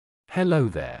Hello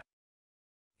there.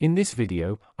 In this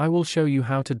video, I will show you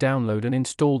how to download and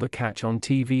install the Catchon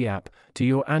TV app to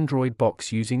your Android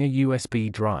box using a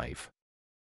USB drive.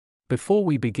 Before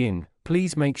we begin,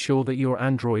 please make sure that your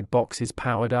Android box is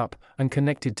powered up and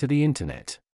connected to the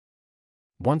internet.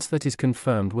 Once that is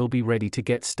confirmed, we'll be ready to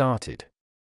get started.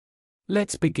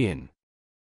 Let's begin.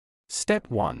 Step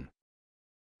 1.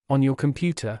 On your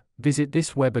computer, visit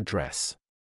this web address: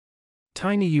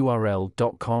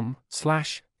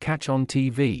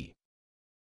 tinyurl.com/catchontv.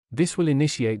 This will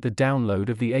initiate the download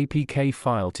of the APK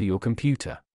file to your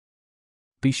computer.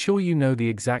 Be sure you know the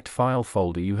exact file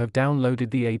folder you have downloaded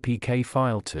the APK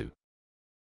file to.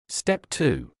 Step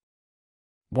 2.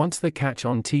 Once the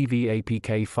Catchon TV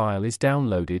APK file is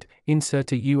downloaded,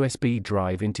 insert a USB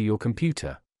drive into your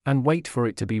computer, and wait for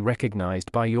it to be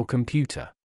recognized by your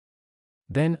computer.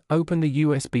 Then, open the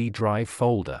USB drive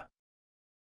folder.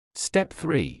 Step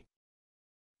 3.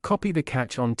 Copy the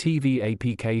Catchon TV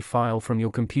APK file from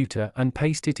your computer and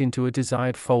paste it into a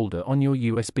desired folder on your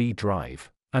USB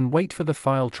drive, and wait for the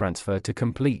file transfer to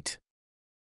complete.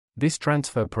 This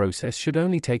transfer process should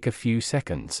only take a few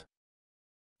seconds.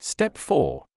 Step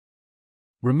 4.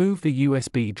 Remove the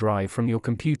USB drive from your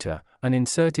computer and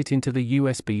insert it into the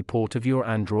USB port of your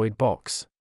Android box.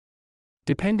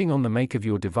 Depending on the make of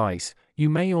your device, you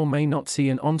may or may not see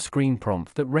an on-screen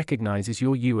prompt that recognizes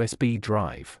your USB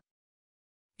drive.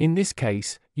 In this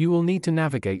case, you will need to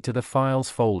navigate to the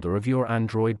Files folder of your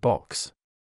Android box.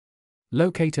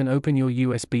 Locate and open your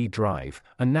USB drive,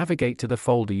 and navigate to the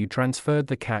folder you transferred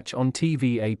the Catchon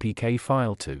TV APK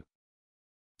file to.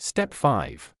 Step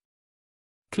 5.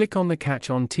 Click on the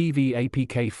Catchon TV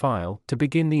APK file to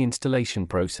begin the installation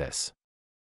process.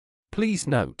 Please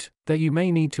note that you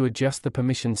may need to adjust the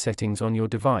permission settings on your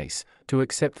device to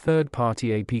accept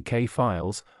third-party APK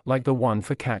files, like the one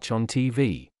for Catchon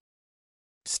TV.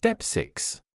 Step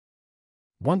 6.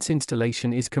 Once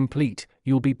installation is complete,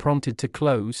 you'll be prompted to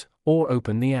close or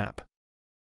open the app.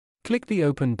 Click the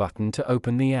Open button to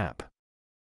open the app.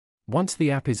 Once the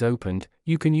app is opened,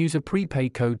 you can use a prepay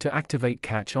code to activate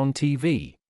Catchon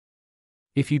TV.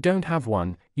 If you don't have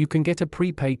one, you can get a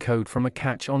prepay code from a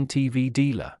Catchon TV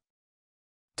dealer.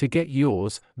 To get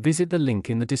yours, visit the link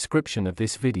in the description of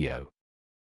this video.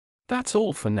 That's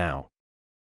all for now.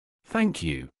 Thank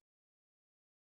you.